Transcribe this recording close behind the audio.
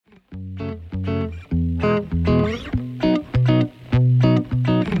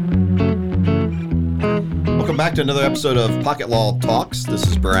back to another episode of Pocket Law Talks. This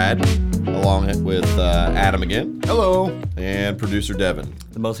is Brad, along with Adam again. Hello. And producer Devin.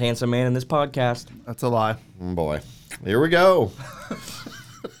 The most handsome man in this podcast. That's a lie. Oh boy. Here we go.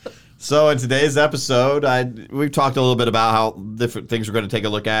 So in today's episode, we've talked a little bit about how different things we're going to take a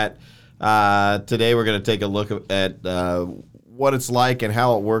look at. Today we're going to take a look at what it's like and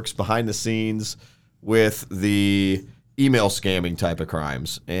how it works behind the scenes with the email scamming type of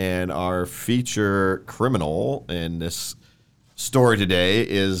crimes. And our feature criminal in this story today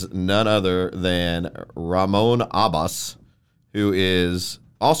is none other than Ramon Abbas, who is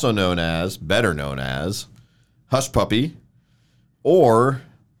also better known as Hushpuppi, or,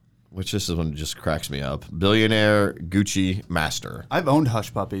 which this one just cracks me up, Billionaire Gucci Master. I've owned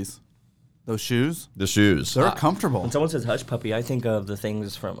Hushpuppies. Those shoes? The shoes. They're comfortable. When someone says Hushpuppi, I think of the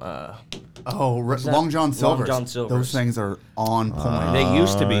things from Long John Silver's. Long John Silver's. Those things are on point. They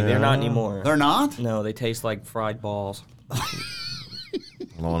used to be. They're not anymore. They're not? No, they taste like fried balls. I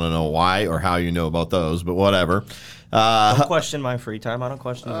don't want to know why or how you know about those, but whatever. Don't question my free time. I don't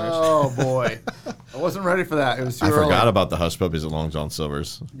question yours. Oh, boy. I wasn't ready for that. It was too I early. forgot about the Hushpuppies at Long John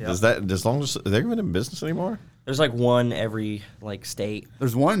Silver's. Yep. Are they even in business anymore? There's like one every state.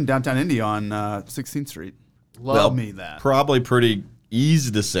 There's one in downtown Indy on 16th Street. Love me that. Probably pretty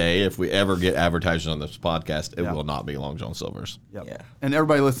easy to say if we ever get advertising on this podcast, it will not be Long John Silver's. Yep. Yeah. And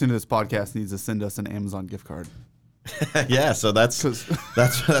everybody listening to this podcast needs to send us an Amazon gift card. Yeah, so that's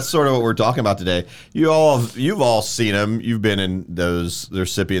sort of what we're talking about today. You've all seen them. You've been in the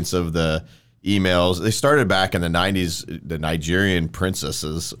recipients of the emails. They started back in the 90s, the Nigerian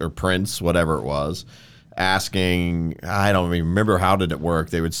princesses or prince, whatever it was, asking, I don't even remember how did it work.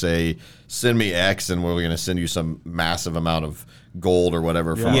 They would say, send me X and we're going to send you some massive amount of gold or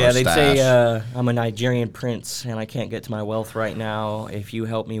whatever from our they'd stash. say, I'm a Nigerian prince and I can't get to my wealth right now. If you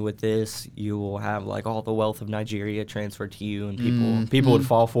help me with this, you will have like all the wealth of Nigeria transferred to you, and people would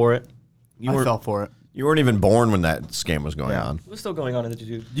fall for it. I fell for it. You weren't even born when that scam was going on. It was still going on in the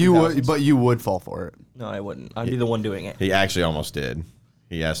 2000s. You would fall for it. No, I wouldn't. I'd be the one doing it. He actually almost did.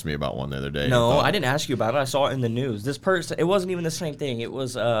 He asked me about one the other day. No, I didn't ask you about it. I saw it in the news. This person, it wasn't even the same thing. It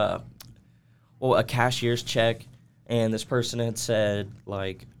was a cashier's check, and this person had said,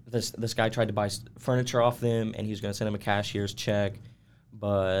 like, this guy tried to buy furniture off them, and he was going to send him a cashier's check,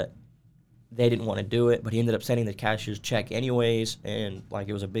 but they didn't want to do it, but he ended up sending the cashier's check anyways, and, like,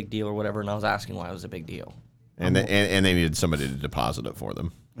 it was a big deal or whatever, and I was asking why it was a big deal. And they needed somebody to deposit it for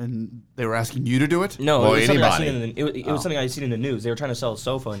them. And they were asking you to do it? No, well, it was something I anybody. seen it was something I seen in the news. They were trying to sell a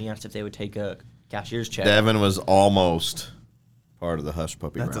sofa, and he asked if they would take a cashier's check. Devin was almost part of the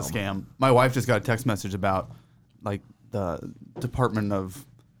Hushpuppi realm. That's a scam. My wife just got a text message about, like, the Department of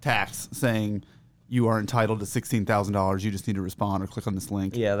Tax saying you are entitled to $16,000. You just need to respond or click on this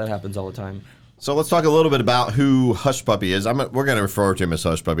link. Yeah, that happens all the time. So let's talk a little bit about who Hushpuppi is. We're going to refer to him as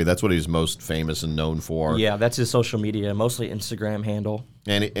Hushpuppi. That's what he's most famous and known for. Yeah, that's his social media, mostly Instagram handle.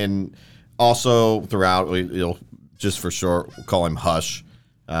 And also throughout, just for short, we'll call him Hush,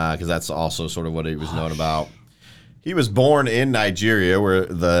 because that's also sort of what he was known about. He was born in Nigeria, where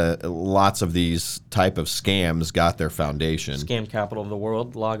lots of these type of scams got their foundation. Scam capital of the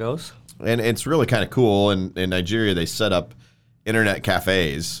world, Lagos. And it's really kind of cool. In Nigeria, they set up internet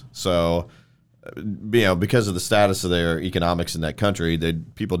cafes. So, because of the status of their economics in that country,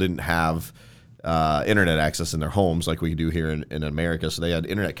 people didn't have internet access in their homes like we do here in America. So they had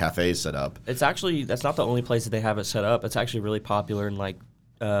internet cafes set up. That's not the only place that they have it set up. It's actually really popular in like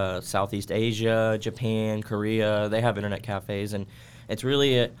Southeast Asia, Japan, Korea. They have internet cafes, and it's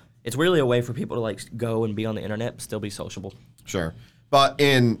really a way for people to like go and be on the internet but still be sociable. Sure, but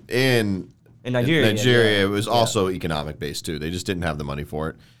in Nigeria, it was also economic based too. They just didn't have the money for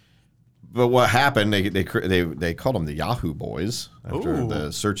it. But what happened? They called them the Yahoo Boys after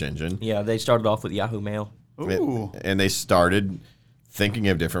the search engine. Yeah, they started off with Yahoo Mail. And they started thinking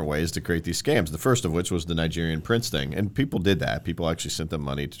of different ways to create these scams. The first of which was the Nigerian prince thing, and people did that. People actually sent them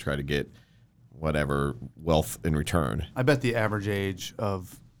money to try to get whatever wealth in return. I bet the average age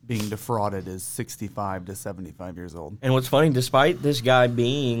of being defrauded is 65 to 75 years old. And what's funny, despite this guy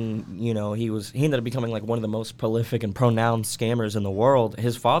being, he ended up becoming like one of the most prolific and pronounced scammers in the world.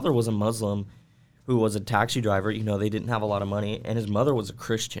 His father was a Muslim who was a taxi driver. They didn't have a lot of money, and his mother was a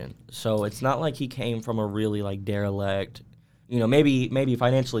Christian. So it's not like he came from a really like derelict, maybe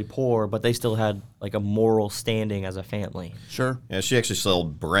financially poor, but they still had like a moral standing as a family. Sure. Yeah, she actually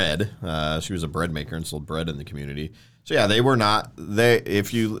sold bread. She was a bread maker and sold bread in the community. So yeah, they were not because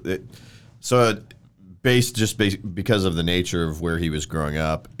of the nature of where he was growing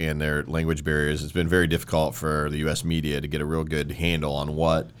up and their language barriers, it's been very difficult for the U.S. media to get a real good handle on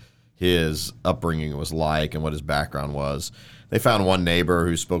what his upbringing was like and what his background was. They found one neighbor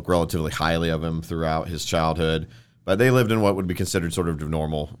who spoke relatively highly of him throughout his childhood, but they lived in what would be considered sort of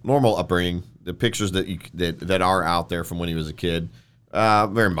normal upbringing. The pictures that are out there from when he was a kid,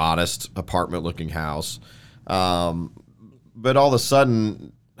 very modest apartment-looking house. But all of a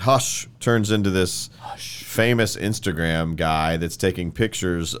sudden, Hush turns into this famous Instagram guy that's taking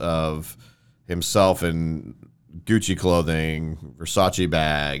pictures of himself in Gucci clothing, Versace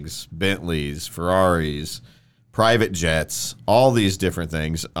bags, Bentleys, Ferraris, private jets, all these different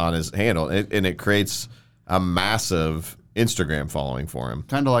things on his handle. And it creates a massive Instagram following for him.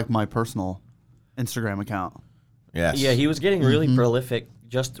 Kind of like my personal Instagram account. Yes. Yeah, he was getting really prolific,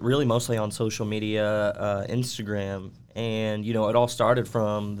 just really mostly on social media, Instagram. And, you know, it all started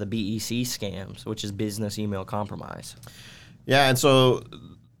from the BEC scams, which is business email compromise. Yeah, and so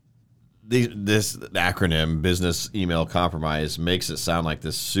this acronym, business email compromise, makes it sound like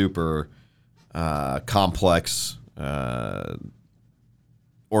this super complex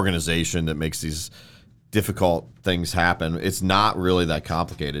organization that makes these difficult things happen. It's not really that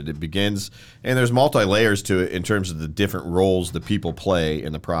complicated. It begins, and there's multi-layers to it in terms of the different roles that people play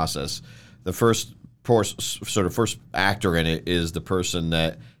in the process. The first actor in it is the person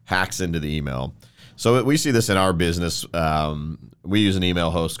that hacks into the email. So we see this in our business. We use an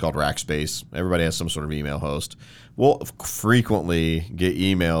email host called Rackspace. Everybody has some sort of email host. We'll frequently get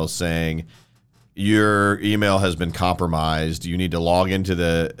emails saying, your email has been compromised. You need to log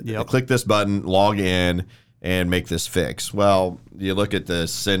into click this button, log in, and make this fix. Well, you look at the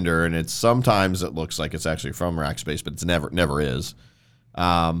sender, and sometimes it looks like it's actually from Rackspace, but it's never is.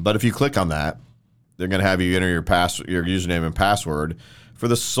 But if you click on that, they're going to have you enter your username and password for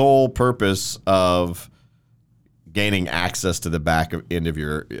the sole purpose of gaining access to the back end of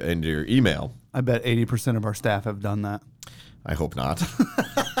your email. I bet 80% of our staff have done that. I hope not.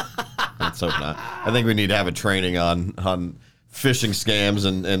 Let's hope not. I think we need to have a training on phishing scams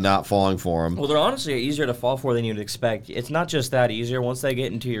and not falling for them. Well, they're honestly easier to fall for than you'd expect. It's not just that easier. Once they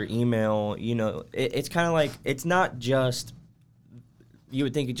get into your email, you know, it's kind of like, it's not just, you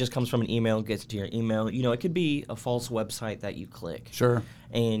would think it just comes from an email, gets to your email. You know, it could be a false website that you click. Sure.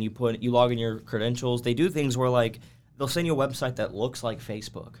 And you log in your credentials. They do things where, like, they'll send you a website that looks like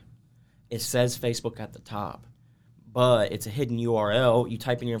Facebook. It says Facebook at the top, but it's a hidden URL. You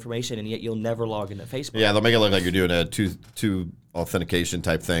type in your information, and yet you'll never log into Facebook. Yeah, they'll make it look like you're doing a two authentication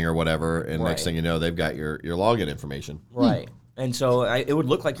type thing or whatever, and next thing you know, they've got your login information. Right. And so it would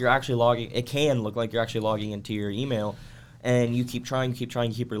look like you're actually logging. It can look like you're actually logging into your email, and you keep trying,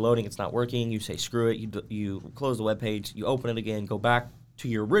 keep reloading. It's not working. You say screw it. You close the web page. You open it again. Go back to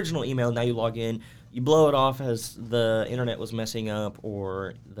your original email. Now you log in. You blow it off as the internet was messing up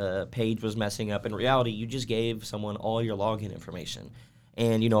or the page was messing up. In reality, you just gave someone all your login information.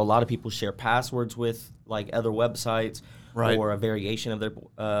 And, you know, a lot of people share passwords with, like, other websites or a variation of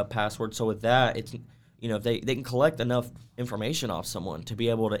their password. So with that, it's, you know, they can collect enough information off someone to be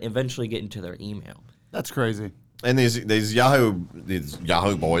able to eventually get into their email. That's crazy. And these Yahoo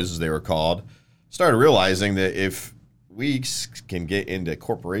boys, as they were called, started realizing that if we can get into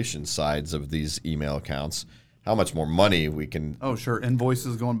corporation sides of these email accounts, how much more money we can... Oh, sure.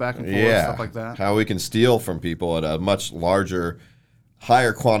 Invoices going back and forth, stuff like that. How we can steal from people at a much larger,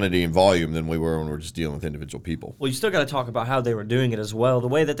 higher quantity and volume than we were when we were just dealing with individual people. Well, you still got to talk about how they were doing it as well. The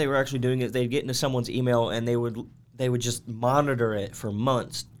way that they were actually doing it, they'd get into someone's email and they would just monitor it for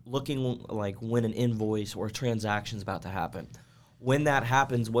months, looking like when an invoice or a transaction's about to happen. When that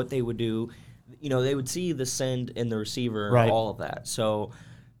happens, what they would do... You know, they would see the send and the receiver, all of that. So,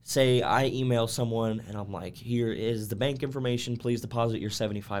 say I email someone and I'm like, here is the bank information. Please deposit your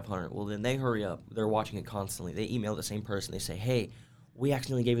 $7,500. Well, then they hurry up. They're watching it constantly. They email the same person. They say, hey, we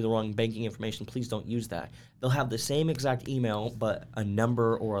accidentally gave you the wrong banking information. Please don't use that. They'll have the same exact email, but a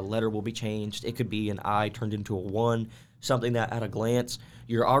number or a letter will be changed. It could be an I turned into a 1, something that at a glance,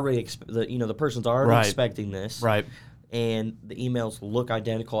 you're already, the person's already expecting this. Right. And the emails look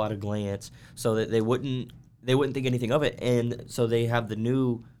identical at a glance, so that they wouldn't think anything of it. And so they have the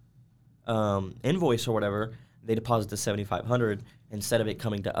new invoice or whatever. They deposit the $7,500 instead of it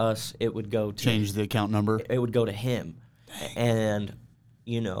coming to us. It would go to change the account number. It would go to him, and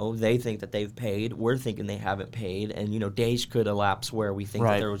you know they think that they've paid. We're thinking they haven't paid, and you know days could elapse where we think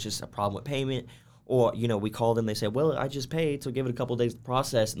that there was just a problem with payment. Or, you know, we call them, they say, well, I just paid, so give it a couple days to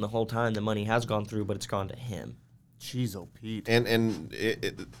process, and the whole time the money has gone through, but it's gone to him. Jeez, oh, Pete. And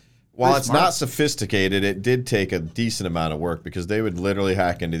while it's not sophisticated, it did take a decent amount of work because they would literally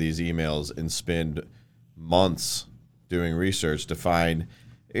hack into these emails and spend months doing research to find,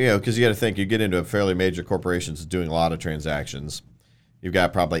 you know, because you got to think, you get into a fairly major corporation that's doing a lot of transactions, you've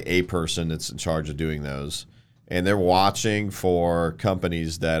got probably a person that's in charge of doing those. And they're watching for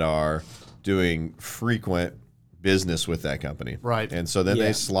companies that are doing frequent business with that company. Right. And so then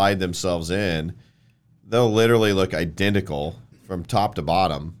they slide themselves in. They'll literally look identical from top to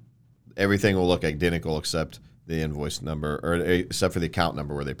bottom. Everything will look identical except the invoice number, or except for the account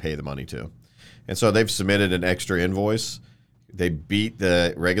number where they pay the money to. And so they've submitted an extra invoice. They beat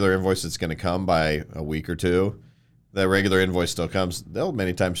the regular invoice that's going to come by a week or two. The regular invoice still comes. They'll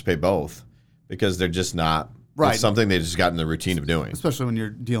many times pay both because they're just not. Right. It's something they just got in the routine of doing. Especially when you're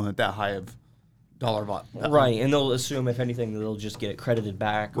dealing at that high of dollar volume. Right, and they'll assume if anything they'll just get it credited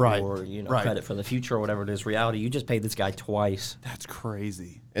back or credit for the future or whatever it is. Reality, you just paid this guy twice. That's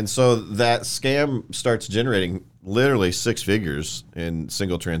crazy. And so that scam starts generating literally six figures in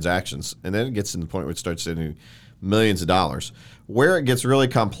single transactions, and then it gets to the point where it starts sending millions of dollars. Where it gets really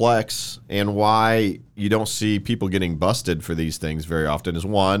complex and why you don't see people getting busted for these things very often is,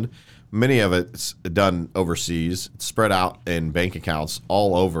 one, many of it's done overseas. It's spread out in bank accounts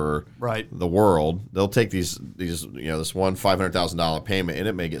all over the world. They'll take these this one $500,000 payment, and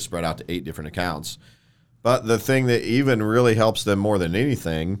it may get spread out to 8 different accounts. But the thing that even really helps them more than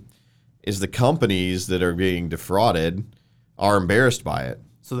anything is the companies that are being defrauded are embarrassed by it.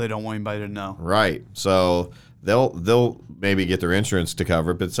 So they don't want anybody to know. Right. So they'll maybe get their insurance to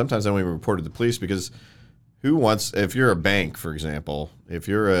cover it, but sometimes they won't even report it to the police because who wants, if you're a bank, for example, if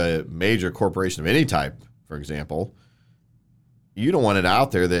you're a major corporation of any type, for example, you don't want it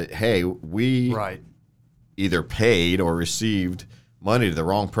out there that, hey, we either paid or received money to the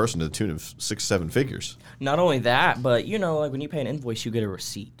wrong person to the tune of 6-7 figures. Not only that, but like when you pay an invoice, you get a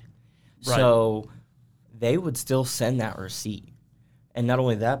receipt. Right. So they would still send that receipt. And not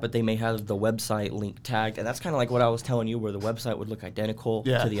only that, but they may have the website link tagged. And that's kind of like what I was telling you, where the website would look identical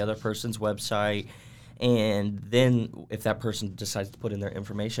to the other person's website. And then if that person decides to put in their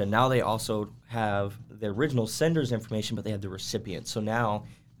information, now they also have the original sender's information, but they have the recipient. So now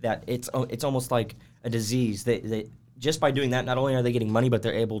that it's almost like a disease. They just by doing that, not only are they getting money, but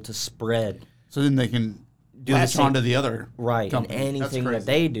they're able to spread. So then they can latch on to the other and anything that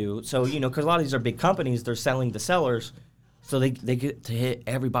they do. So because a lot of these are big companies, they're selling to sellers, so they get to hit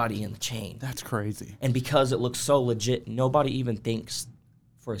everybody in the chain. That's crazy. And because it looks so legit, nobody even thinks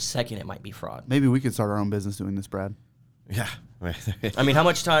for a second it might be fraud. Maybe we could start our own business doing this, Brad. Yeah. I mean, how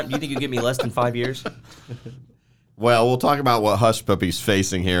much time do you think you'd give me? Less than 5 years? Well, we'll talk about what Hushpuppi's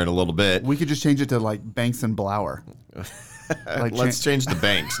facing here in a little bit. We could just change it to like Banks and Blower. Let's change the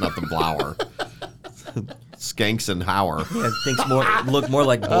Banks, not the Blower. Skanks and Hauer. Yeah, look more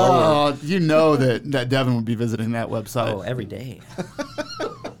like Blower. You know that Devin would be visiting that website. Oh, every day.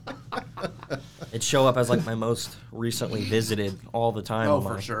 It'd show up as like my most recently visited all the time. On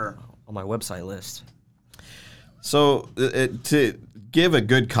my website list. So to give a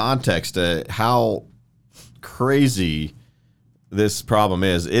good context to how crazy this problem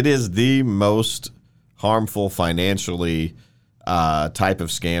is, it is the most harmful financially type of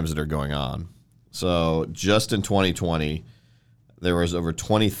scams that are going on. So just in 2020, there was over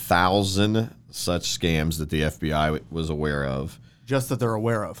 20,000 such scams that the FBI was aware of. Just that they're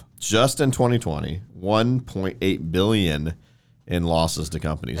aware of. Just in 2020, $1.8 billion in losses to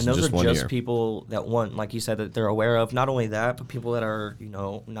companies. And those in just are 1 just year. people that like you said, that they're aware of. Not only that, but people that are,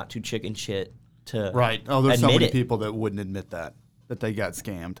 not too chicken shit to there's so many it. people that wouldn't admit that they got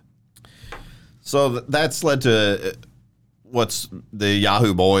scammed. So that's led to what's the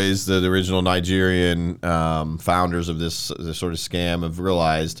Yahoo Boys, the original Nigerian founders of this sort of scam, have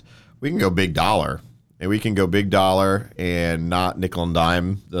realized we can go big dollar. And we can go big dollar and not nickel and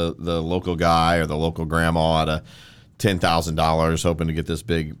dime the local guy or the local grandma out of $10,000 hoping to get this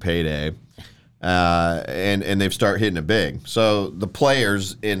big payday. And they've started hitting it big. So the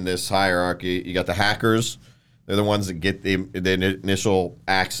players in this hierarchy, you got the hackers. They're the ones that get the initial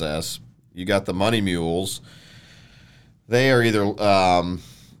access. You got the money mules. They are either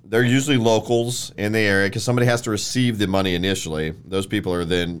they're usually locals in the area because somebody has to receive the money initially. Those people are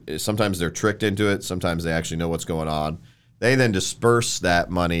then, sometimes they're tricked into it. Sometimes they actually know what's going on. They then disperse that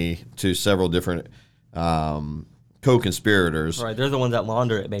money to several different co-conspirators. Right, they're the ones that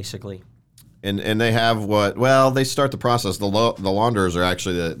launder it, basically. And they have they start the process. The launderers are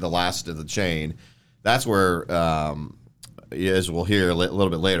actually the last of the chain. That's where, as we'll hear a little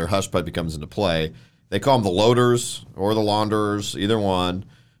bit later, Hushpuppi comes into play. They call them the loaders or the launderers, either one.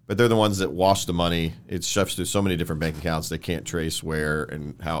 But they're the ones that wash the money. It shuffles through so many different bank accounts they can't trace where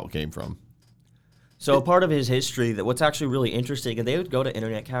and how it came from. So a part of his history, that what's actually really interesting, and they would go to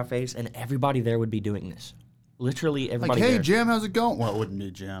internet cafes, and everybody there would be doing this. Literally everybody. Like, hey, there. Jim, how's it going? Well, it wouldn't be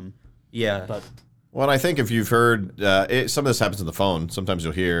Jim. Yeah, but Well, I think if you've heard, some of this happens on the phone. Sometimes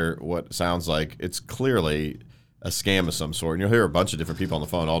you'll hear what sounds like it's clearly a scam of some sort, and you'll hear a bunch of different people on the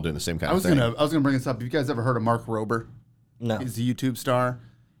phone all doing the same kind of thing. I was gonna bring this up. Have you guys ever heard of Mark Rober? No. He's a YouTube star.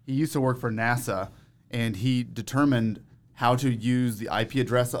 He used to work for NASA, and he determined how to use the IP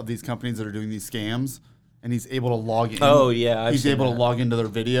address of these companies that are doing these scams. And he's able to log in. Oh, yeah. He's able to log into their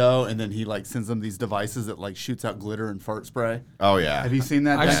video, and then he like sends them these devices that like shoots out glitter and fart spray. Oh, yeah. Have you seen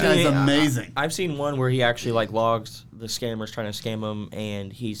that? That guy's amazing. I've seen one where he actually like logs the scammers trying to scam him,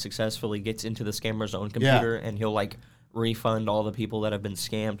 and he successfully gets into the scammer's own computer, and he'll like refund all the people that have been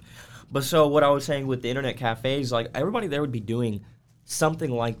scammed. But so what I was saying with the internet cafes, like everybody there would be doing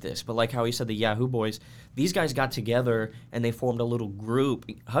something like this. But like how he said, the Yahoo Boys, these guys got together and they formed a little group.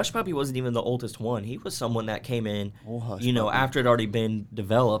 Hushpuppi wasn't even the oldest one. He was someone that came in, after it had already been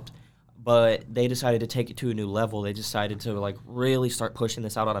developed. But they decided to take it to a new level. They decided to like really start pushing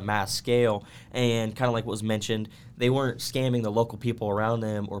this out on a mass scale. And kind of like what was mentioned, they weren't scamming the local people around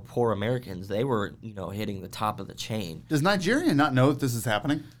them or poor Americans. They were, hitting the top of the chain. Does Nigeria not know that this is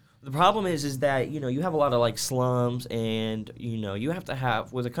happening? The problem is that, you have a lot of, like, slums, and, you have to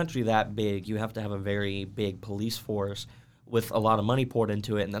have, with a country that big, you have to have a very big police force with a lot of money poured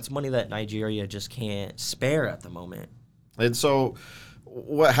into it, and that's money that Nigeria just can't spare at the moment. And so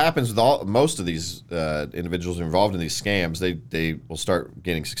what happens with most of these individuals involved in these scams, they will start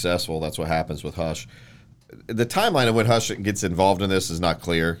getting successful. That's what happens with Hush. The timeline of when Hush gets involved in this is not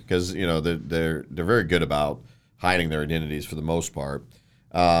clear because, they're very good about hiding their identities for the most part.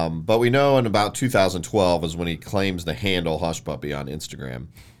 But we know in about 2012 is when he claims the handle Hushpuppi on Instagram.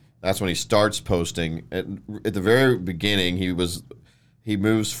 That's when he starts posting. At the very beginning, he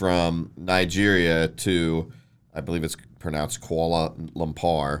moves from Nigeria to, I believe it's pronounced Kuala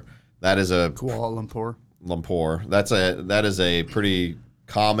Lumpur. That is a Kuala Lumpur. Lumpur. That is a pretty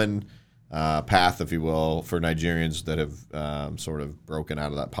common path, if you will, for Nigerians that have sort of broken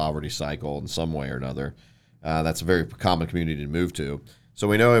out of that poverty cycle in some way or another. That's a very common community to move to. So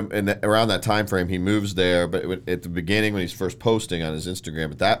we know him, around that time frame, he moves there. But at the beginning, when he's first posting on his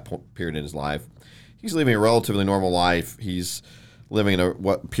Instagram, at that period in his life, he's living a relatively normal life. He's living in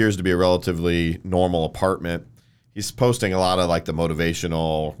what appears to be a relatively normal apartment. He's posting a lot of like the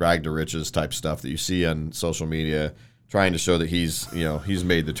motivational rag to riches type stuff that you see on social media, trying to show that he's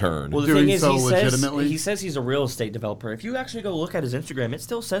made the turn. Well, the thing is, he says he's a real estate developer. If you actually go look at his Instagram, it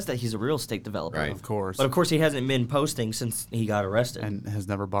still says that he's a real estate developer. Right. Of course. But of course, he hasn't been posting since he got arrested. And has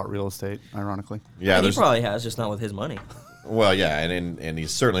never bought real estate, ironically. Yeah, and he probably has, just not with his money. Well, yeah, and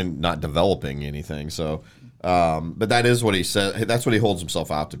he's certainly not developing anything. So, but that is what he said. That's what he holds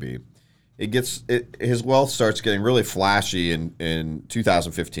himself out to be. His wealth starts getting really flashy in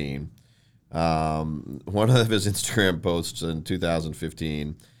 2015. One of his Instagram posts in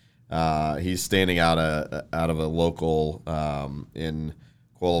 2015, he's standing out of a local in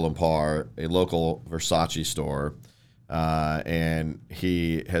Kuala Lumpur, a local Versace store, and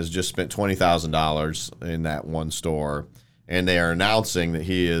he has just spent $20,000 in that one store, and they are announcing that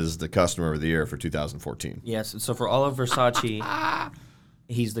he is the customer of the year for 2014. Yes, so for all of Versace,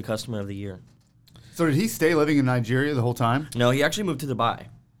 he's the customer of the year. So did he stay living in Nigeria the whole time? No, he actually moved to Dubai.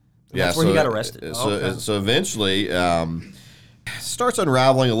 That's where he got arrested. So eventually, starts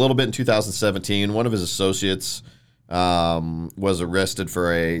unraveling a little bit in 2017. One of his associates was arrested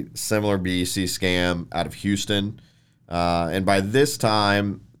for a similar BEC scam out of Houston. And by this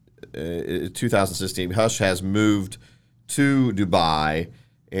time, 2016, Hush has moved to Dubai,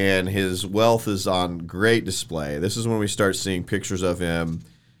 and his wealth is on great display. This is when we start seeing pictures of him.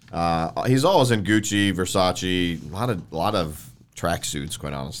 He's always in Gucci, Versace, a lot of tracksuits,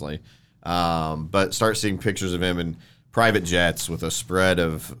 quite honestly. But start seeing pictures of him in private jets with a spread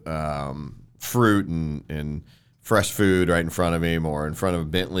of fruit and fresh food right in front of him, or in front of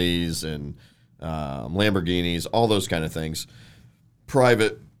Bentleys and Lamborghinis, all those kind of things.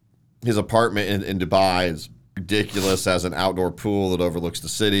 His apartment in Dubai is ridiculous, has an outdoor pool that overlooks the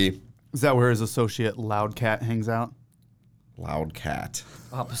city. Is that where his associate Loud Cat hangs out? Loud Cat.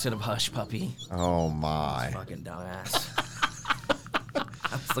 Opposite of Hushpuppi. Oh, my. Fucking dumbass.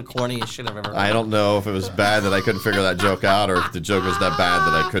 That's the corniest shit I've ever heard. I don't know if it was bad that I couldn't figure that joke out, or if the joke was that bad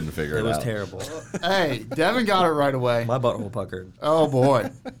that I couldn't figure it out. It was terrible. Hey, Devin got it right away. My butthole puckered. Oh,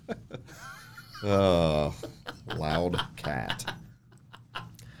 boy. Loud Cat.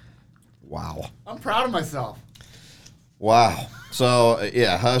 Wow. I'm proud of myself. Wow. So,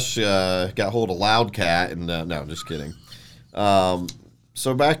 yeah, Hush got hold of Loud Cat, and no, I'm just kidding.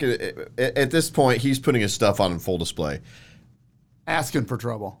 So back at this point, he's putting his stuff on full display. Asking for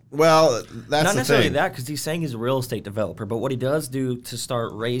trouble. Well, that's Not the necessarily thing. that, because he's saying he's a real estate developer. But what he does do to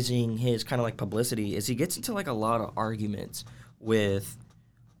start raising his kind of like publicity is he gets into like a lot of arguments with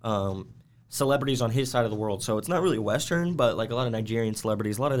celebrities on his side of the world. So it's not really Western, but like a lot of Nigerian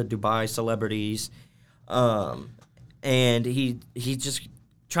celebrities, a lot of the Dubai celebrities, and he's just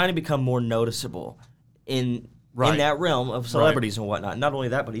trying to become more noticeable in that realm of celebrities and whatnot. Not only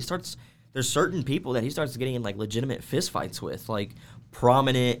that, but there's certain people that he starts getting in like legitimate fistfights with, like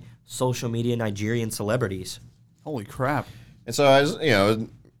prominent social media Nigerian celebrities. Holy crap. And so, as you know,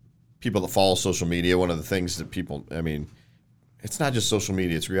 people that follow social media, one of the things that it's not just social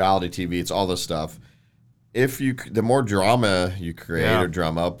media, it's reality TV, it's all this stuff. The more drama you create or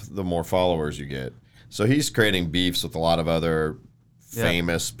drum up, the more followers you get. So he's creating beefs with a lot of other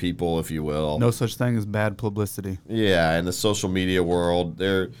famous people, if you will. No such thing as bad publicity. Yeah, in the social media world,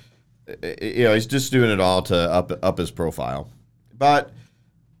 he's just doing it all to up his profile. But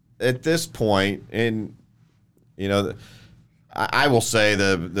at this point, I will say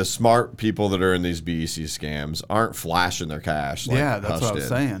the smart people that are in these BEC scams aren't flashing their cash. Like that's Hush what I was did.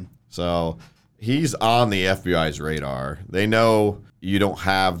 saying. So he's on the FBI's radar. They know you don't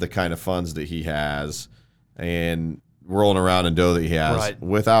have the kind of funds that he has, and rolling around in dough that he has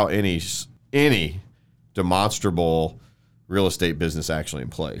without any demonstrable real estate business actually in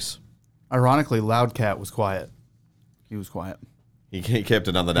place. Ironically, Loudcat was quiet. He was quiet. He kept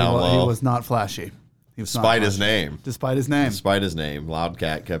it on the down low. He was not flashy. Despite his name. Despite his name.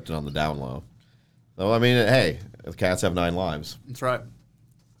 Loudcat kept it on the down low. So, hey, the cats have 9 lives. That's right.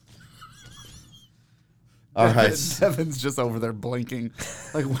 All right. Devin's just over there blinking.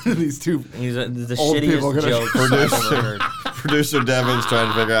 Like one of these two He's the old people shittiest joke I've ever heard. Producer Devin's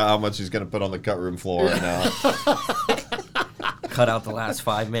trying to figure out how much he's going to put on the cut room floor right now. Cut out the last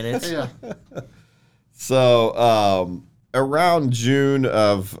 5 minutes. Yeah. So, around June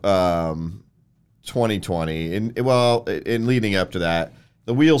of 2020, in leading up to that,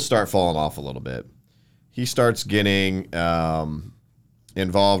 the wheels start falling off a little bit. He starts getting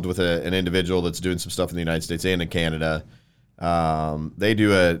involved with an individual that's doing some stuff in the United States and in Canada. They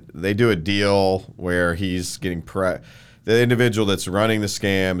do a deal where he's getting the individual that's running the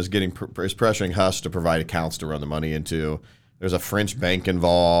scam is pressuring Hush to provide accounts to run the money into. There's a French bank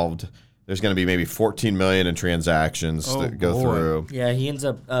involved. There's going to be maybe $14 million in transactions that go through. Yeah, he ends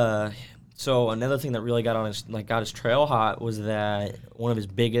up. So another thing that really got his trail hot was that one of his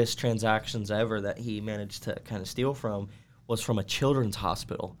biggest transactions ever that he managed to kind of steal from was from a children's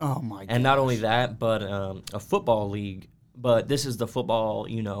hospital. Oh my god! And not only that, but a football league. But this is the football,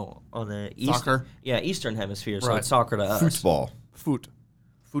 on the soccer. Eastern Hemisphere. So it's soccer to us. Football.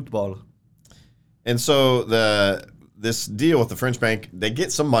 Football. And so this deal with the French bank, they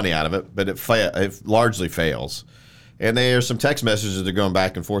get some money out of it, but it largely fails. And there's some text messages that are going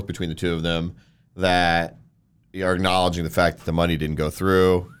back and forth between the two of them that are acknowledging the fact that the money didn't go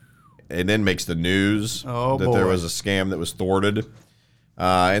through. It then makes the news there was a scam that was thwarted.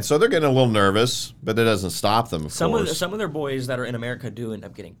 And so they're getting a little nervous, but it doesn't stop them, of course. Some of their boys that are in America do end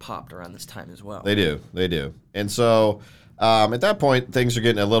up getting popped around this time as well. They do. And so at that point, things are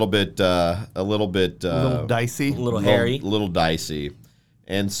getting a little dicey, a little hairy, a little dicey.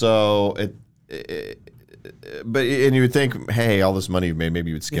 And so but you would think, hey, all this money,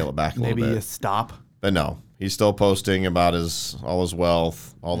 maybe you would scale it back a little bit. Maybe you stop. But no, he's still posting about all his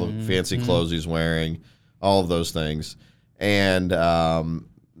wealth, all the fancy clothes he's wearing, all of those things. And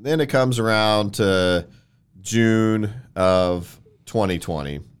then it comes around to June of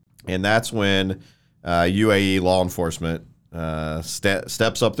 2020, and that's when UAE law enforcement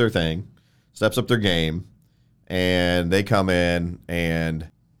steps up their game, and they come in and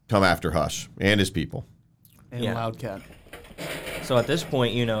come after Hush and his people. And Loudcat. So at this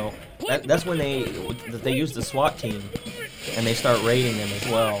point, that's when they use the SWAT team, and they start raiding them as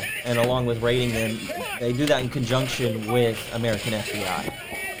well. And along with raiding them, they do that in conjunction with American FBI.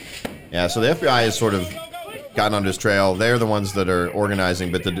 Yeah, so the FBI has sort of gotten on his trail. They're the ones that are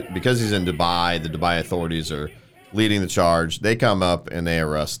organizing, but because he's in Dubai, the Dubai authorities are leading the charge. They come up and they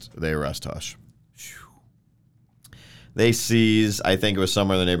arrest Hush. They seize, I think it was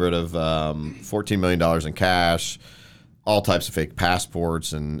somewhere in the neighborhood of $14 million in cash, all types of fake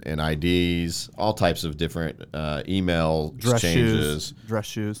passports and IDs, all types of different email exchanges. Dress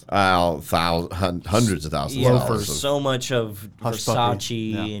shoes. Hundreds of thousands of dollars. So much of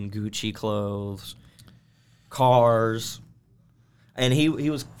Hushpuppi. Versace and Gucci clothes, cars. And he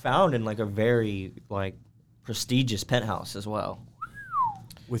was found in a very prestigious penthouse as well.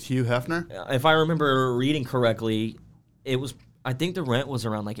 With Hugh Hefner? If I remember reading correctly, I think the rent was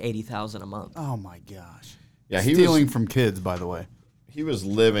around $80,000 a month. Oh my gosh. Yeah, Stealing from kids, by the way. He was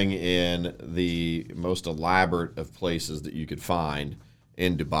living in the most elaborate of places that you could find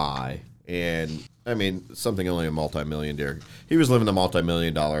in Dubai. And, I mean, something only a multi-millionaire. He was living a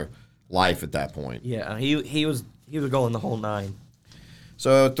multi-million-dollar life at that point. Yeah, he was going the whole nine.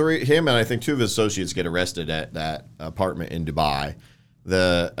 So him and I think two of his associates get arrested at that apartment in Dubai.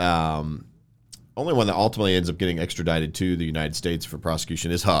 The only one that ultimately ends up getting extradited to the United States for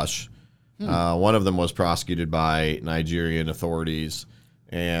prosecution is Hush. One of them was prosecuted by Nigerian authorities,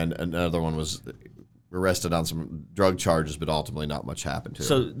 and another one was arrested on some drug charges, but ultimately not much happened to him.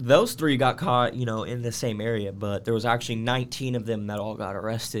 So those three got caught, in the same area, but there was actually 19 of them that all got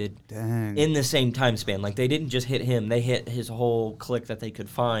arrested in the same time span. Like, they didn't just hit him; they hit his whole clique that they could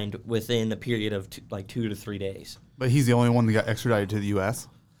find within a period of 2 to 3 days. But he's the only one that got extradited to the U.S.?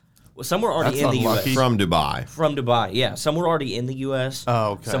 Well, some were already That's in the unlucky. U.S. From Dubai. From Dubai, yeah. Some were already in the U.S.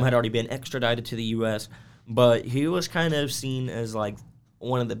 Oh, okay. Some had already been extradited to the U.S., but he was kind of seen as, like,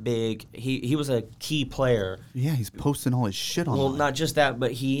 one of the big he was a key player. Yeah, he's posting all his shit on. Well, not just that,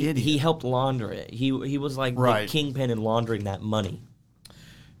 but he Idiot. helped launder it. He was like Right. the kingpin in laundering that money.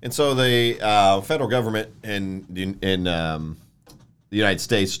 And so the federal government in the United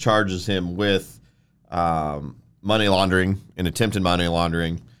States charges him with money laundering and attempted money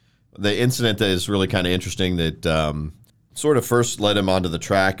laundering. The incident that is really kind of interesting that sort of first led him onto the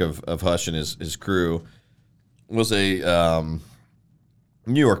track of Hush and his crew was a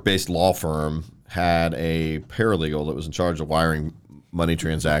New York-based law firm had a paralegal that was in charge of wiring money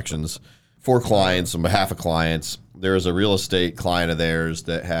transactions for clients on behalf of clients. There was a real estate client of theirs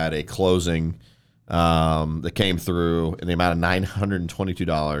that had a closing that came through in the amount of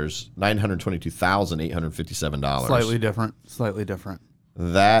 $922,857. Slightly different.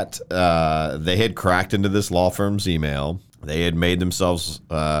 That they had cracked into this law firm's email. They had made themselves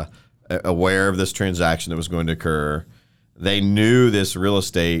aware of this transaction that was going to occur. They knew this real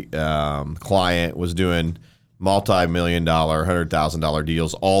estate client was doing multi-million-dollar, $100,000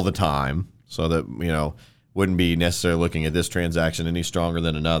 deals all the time, so that wouldn't be necessarily looking at this transaction any stronger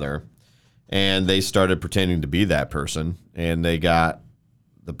than another. And they started pretending to be that person, and they got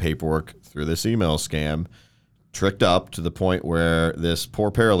the paperwork through this email scam tricked up to the point where this poor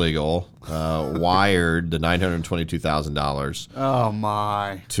paralegal wired the $922,000 Oh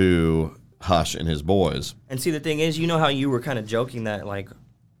my! to Hush and his boys. And see, the thing is, how you were kind of joking that, like,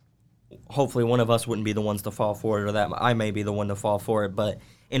 hopefully one of us wouldn't be the ones to fall for it, or that I may be the one to fall for it. But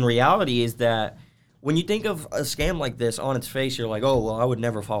in reality is that when you think of a scam like this on its face, you're like, oh, well, I would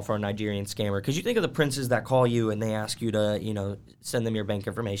never fall for a Nigerian scammer. Because you think of the princes that call you and they ask you to, send them your bank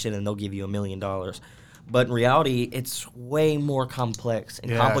information and they'll give you $1 million. But in reality, it's way more complex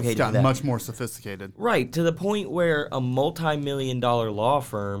and complicated It's gotten than that. much more sophisticated. Right, to the point where a multi-million-dollar law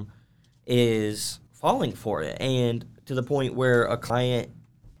firm is falling for it, and to the point where a client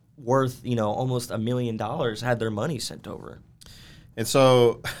worth almost $1 million had their money sent over. And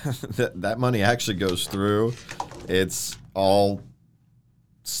so that money actually goes through. It's all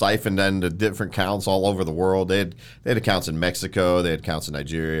siphoned into different accounts all over the world. They had accounts in Mexico. They had accounts in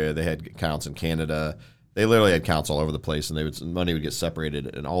Nigeria. They had accounts in Canada. They literally had accounts all over the place, and money would get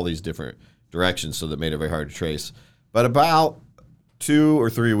separated in all these different directions, so that made it very hard to trace. But about 2 or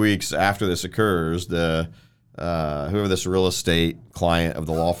 3 weeks after this occurs, the whoever this real estate client of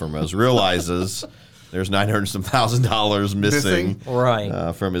the law firm is realizes there's $900,000 missing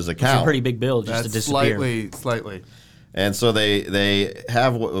Right. from his It's a account. pretty big bill just to That's disappear. slightly. And so they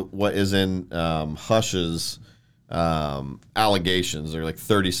have what is in Hush's allegations. They're like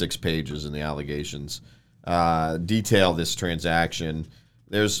 36 pages in the allegations. Detail this transaction.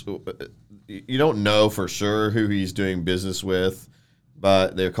 You don't know for sure who he's doing business with,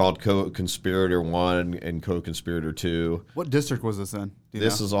 but they're called co-conspirator 1 and co-conspirator 2. What district was this in? Do you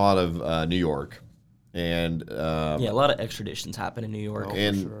This know? is out of New York. And Yeah, a lot of extraditions happen in New York. Oh,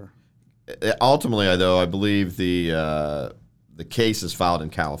 and for sure. ultimately, though, I believe the case is filed in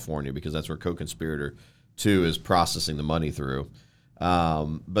California because that's where co-conspirator 2 is processing the money through.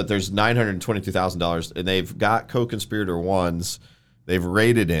 But there's $922,000, and they've got co-conspirator 1's. They've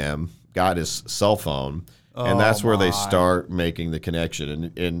raided him, got his cell phone, and that's where they start making the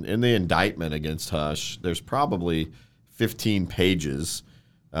connection. And in the indictment against Hush, there's probably 15 pages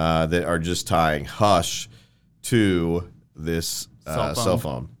that are just tying Hush to this cell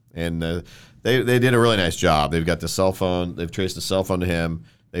phone. And they did a really nice job. They've got the cell phone. They've traced the cell phone to him.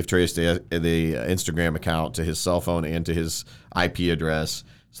 They've traced the Instagram account to his cell phone and to his IP address.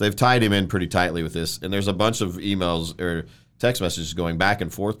 So they've tied him in pretty tightly with this. And there's a bunch of emails or text messages going back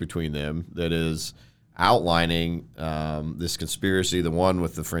and forth between them that is outlining this conspiracy. The one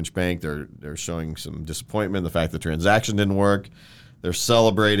with the French bank, they're showing some disappointment, the fact the transaction didn't work. They're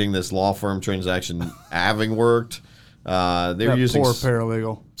celebrating this law firm transaction having worked. They were using poor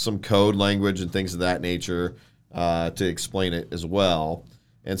paralegal. some code language and things of that nature to explain it as well.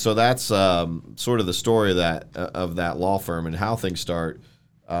 And so that's sort of the story of that law firm and how things start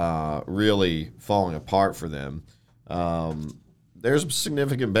really falling apart for them. There's a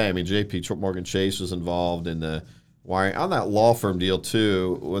significant bank. I mean, J.P. Morgan Chase was involved in the wiring on that law firm deal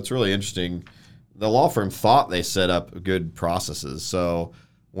too. What's really interesting, the law firm thought they set up good processes. So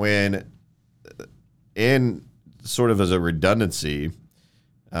when in sort of as a redundancy,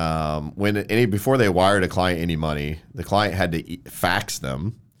 before they wired a client any money, the client had to fax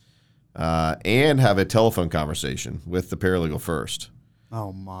them and have a telephone conversation with the paralegal first.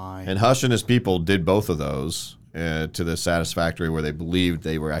 Oh my! And Hush and his people did both of those to the satisfactory, where they believed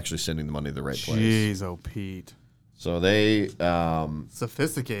they were actually sending the money to the right place. Jeez, oh Pete. So they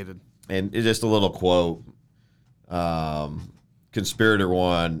sophisticated. And it's just a little quote. Conspirator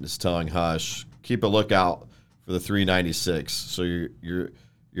one is telling Hush, keep a lookout for the 396. So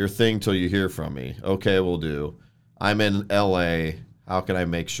your thing till you hear from me. Okay, we'll do. I'm in L.A. How can I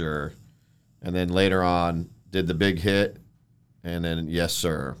make sure? And then later on, did the big hit, and then yes,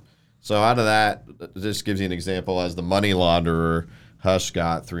 sir. So out of that, this gives you an example. As the money launderer, Hush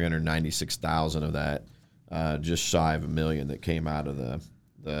got $396,000 of that, just shy of $1 million that came out of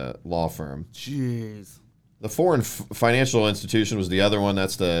the law firm. Jeez. The foreign financial institution was the other one.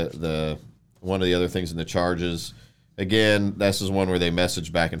 That's the one of the other things in the charges. Again, this is one where they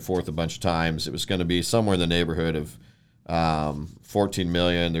messaged back and forth a bunch of times. It was going to be somewhere in the neighborhood of $14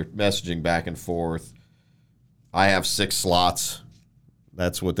 million. They're messaging back and forth. I have 6 slots.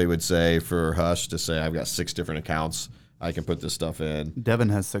 That's what they would say for Hush to say, I've got 6 different accounts I can put this stuff in. Devin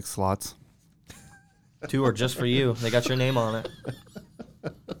has 6 slots. 2 are just for you. They got your name on it.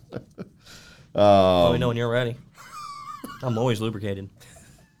 Let me know when you're ready. I'm always lubricated.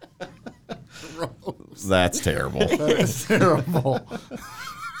 That's terrible. That is terrible.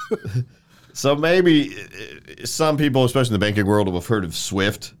 So maybe some people, especially in the banking world, will have heard of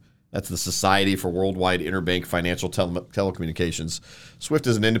SWIFT. That's the Society for Worldwide Interbank Financial Telecommunications. SWIFT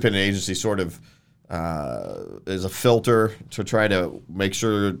is an independent agency, sort of is a filter to try to make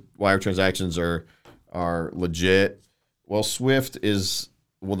sure wire transactions are legit. Well, SWIFT is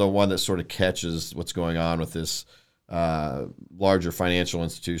the one that sort of catches what's going on with this larger financial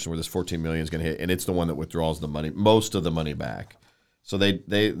institution where this $14 million is going to hit, and it's the one that withdraws the money, most of the money back. So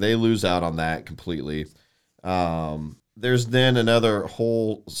they lose out on that completely. There's then another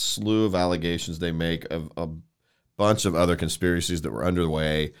whole slew of allegations they make of a bunch of other conspiracies that were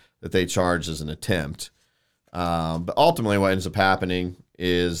underway that they charge as an attempt. But ultimately what ends up happening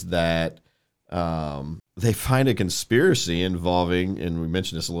is that they find a conspiracy involving, and we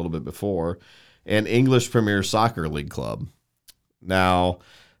mentioned this a little bit before, an English Premier Soccer League club. Now,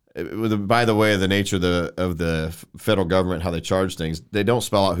 by the way, the nature of the federal government, how they charge things, they don't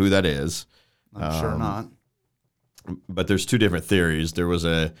spell out who that is. I'm sure not. But there's 2 different theories. There was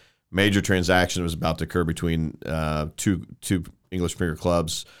a major transaction that was about to occur between two English Premier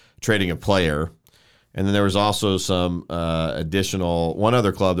clubs trading a player. And then there was also some one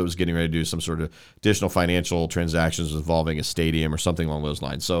other club that was getting ready to do some sort of additional financial transactions involving a stadium or something along those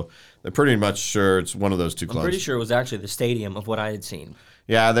lines. So they're pretty much sure it's one of those 2 clubs. I'm pretty sure it was actually the stadium of what I had seen.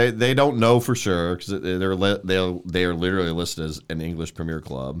 Yeah, they don't know for sure because they are literally listed as an English Premier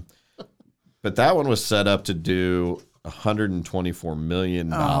club. But that one was set up to do $124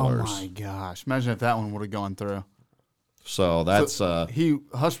 million. Oh my gosh! Imagine if that one would have gone through. So that's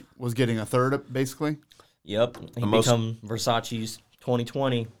Hush was getting a third, basically. Yep, he become Versace's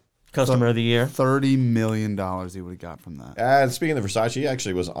 2020 Customer of the Year. $30 million he would have got from that. And speaking of Versace, he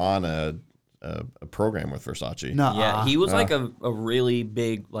actually was on a program with Versace. No, Yeah, he was like a really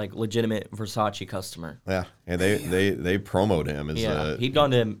big, like legitimate Versace customer. Yeah, and they promoted him as he'd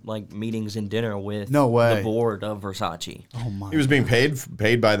gone to like meetings and dinner with the board of Versace. Oh my! He was being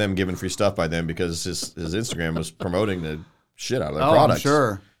paid by them, given free stuff by them because his Instagram was promoting the shit out of their products. I'm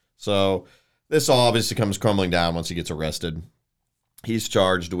sure. So this all obviously comes crumbling down once he gets arrested. He's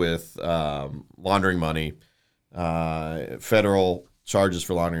charged with laundering money. Federal charges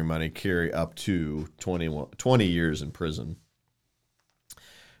for laundering money carry up to 20 years in prison.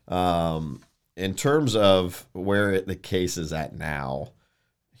 In terms of where the case is at now,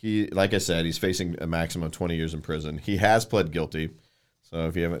 like I said, he's facing a maximum of 20 years in prison. He has pled guilty. So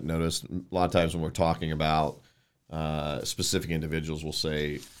if you haven't noticed, a lot of times when we're talking about specific individuals, we'll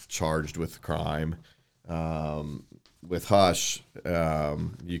say charged with crime. With Hush,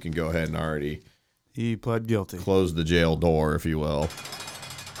 you can go ahead and already He pled guilty. Closed the jail door, if you will,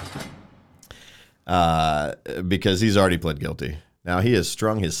 because he's already pled guilty. Now he has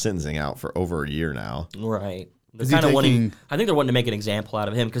strung his sentencing out for over a year now. Right. They're Is he kind of wanting. taking- I think they're wanting to make an example out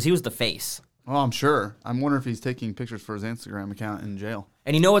of him because he was the face. Oh, I'm sure. I'm wondering if he's taking pictures for his Instagram account in jail.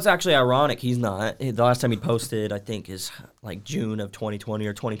 And you know what's actually ironic? He's not. The last time he posted, I think, is like June of 2020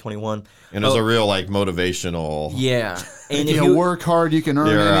 or 2021. And it was a real like motivational. Yeah. And If you work hard, you can earn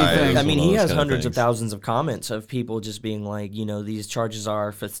You're right. anything. I mean, one of he those has kind of hundreds of things. thousands of comments of people just being like, these charges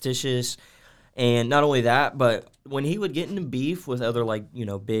are fictitious. And not only that, but when he would get into beef with other,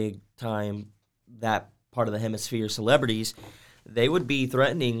 big time, that part of the hemisphere celebrities, they would be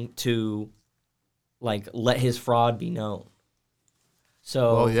threatening to, let his fraud be known.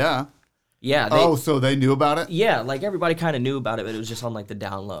 So, Well, yeah. yeah. So they knew about it? Yeah, everybody kind of knew about it, but it was just on, the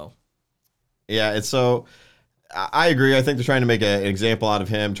down low. Yeah, and so I agree. I think they're trying to make an example out of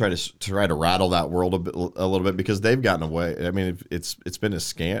him, try to rattle that world a little bit because they've gotten away. I mean, it's been a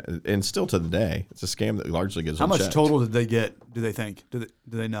scam, and still to the day, it's a scam that largely goes How much unchecked. total did they get, do they think? Do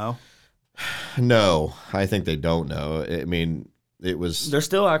they know? No, I think they don't know. I mean, it was. They're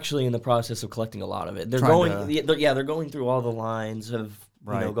still actually in the process of collecting a lot of it. They're they're going through all the lines of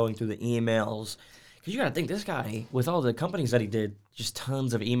going through the emails. Because you got to think, this guy, with all the companies that he did, just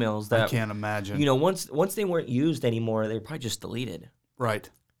tons of emails that I can't imagine. once they weren't used anymore, they were probably just deleted. Right.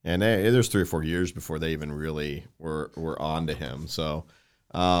 And there's 3 or 4 years before they even really were on to him. So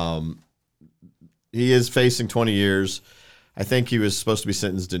he is facing 20 years. I think he was supposed to be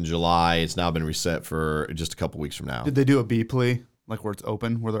sentenced in July. It's now been reset for just a couple weeks from now. Did they do a B plea, where it's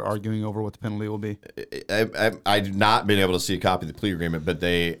open, where they're arguing over what the penalty will be? I've not been able to see a copy of the plea agreement, but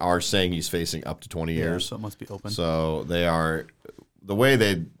they are saying he's facing up to 20 years. So it must be open. So they are, the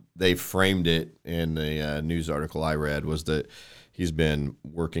way they framed it in the news article I read was that he's been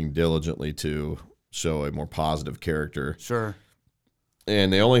working diligently to show a more positive character. Sure.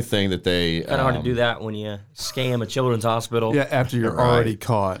 And the only thing that they Kind of hard to do that when you scam a children's hospital. Yeah, after you're Right. already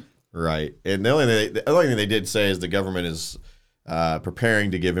caught. Right. And the only thing they did say is the government is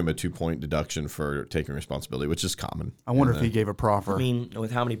preparing to give him a 2-point deduction for taking responsibility, which is common. I wonder if he gave a proffer. I mean,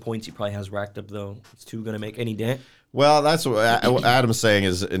 with how many points he probably has racked up, though, is 2 going to make any dent? Well, that's what Adam's saying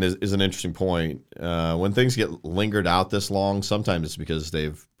is an interesting point. When things get lingered out this long, sometimes it's because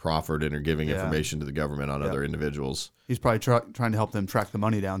they've proffered and are giving information to the government on other individuals. He's probably trying to help them track the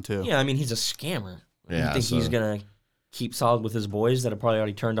money down, too. Yeah, I mean, he's a scammer. Yeah, You think he's going to keep solid with his boys that have probably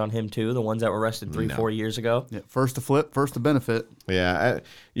already turned on him, too, the ones that were arrested 3-4 years ago? Yeah, first to flip, first to benefit. Yeah,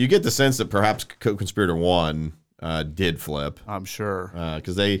 you get the sense that perhaps co-conspirator 1 did flip. I'm sure.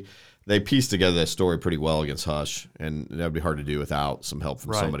 Because they pieced together that story pretty well against Hush, and that would be hard to do without some help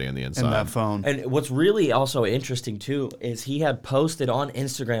from somebody on the inside. And that phone. And what's really also interesting, too, is he had posted on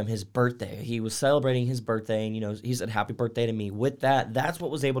Instagram his birthday. He was celebrating his birthday, and, he said, "Happy birthday to me." With that, that's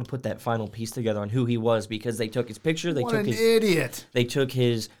what was able to put that final piece together on who he was, because they took his picture, What an idiot. they took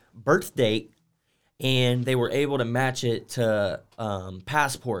his birth date, and they were able to match it to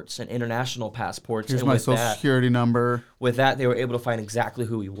passports and international passports. Here's and my with social security number. With that, they were able to find exactly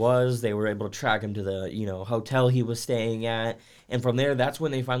who he was. They were able to track him to the hotel he was staying at, and from there, that's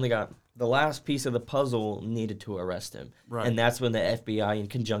when they finally got the last piece of the puzzle needed to arrest him. Right. And that's when the FBI, in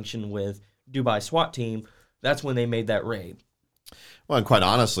conjunction with Dubai SWAT team, that's when they made that raid. Well, and quite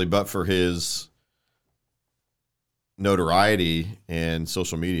honestly, but for his notoriety and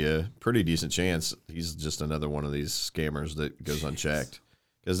social media, pretty decent chance he's just another one of these scammers that goes unchecked.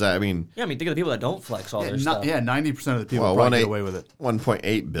 Because Yeah, I mean, think of the people that don't flex all their stuff. 90% of the people Well, probably get away with it.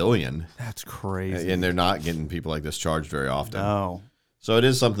 1.8 billion, That's crazy. and they're not getting people like this charged very often. No. So it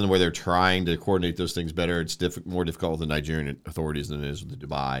is something where they're trying to coordinate those things better. It's more difficult with the Nigerian authorities than it is with the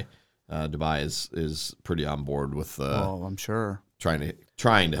Dubai. Dubai is pretty on board with I'm sure. trying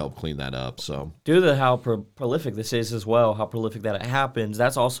to help clean that up. So Due to how prolific this is as well, how prolific that it happens,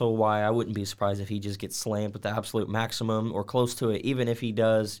 that's also why I wouldn't be surprised if he just gets slammed with the absolute maximum or close to it, even if he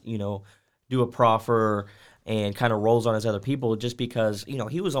does, do a proffer and kind of rolls on his other people, just because,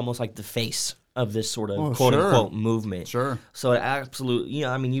 he was almost like the face of this sort of quote-unquote movement. Sure. So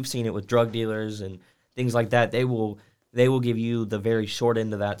you've seen it with drug dealers and things like that. They will give you the very short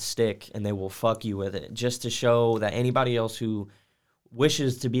end of that stick, and they will fuck you with it, just to show that anybody else who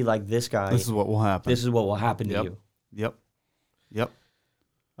wishes to be like this guy, This is what will happen. this is what will happen to you. Yep.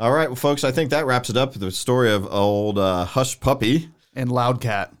 all right, well, folks, I think that wraps it up. The story of old Hushpuppi And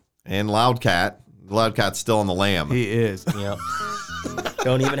Loudcat. and Loudcat. Loudcat's still on the lam. He is. Yep.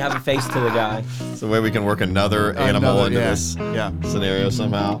 Don't even have a face to the guy. It's the way we can work another animal into yeah. this Yeah. scenario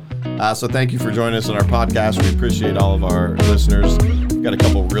somehow. So thank you for joining us on our podcast. We appreciate all of our listeners. We've got a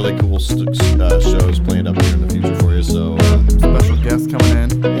couple really cool shows planned up here in the future for you. So special guests coming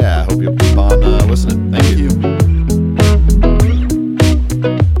in. yeah, I hope you'll keep on listening. Thank you.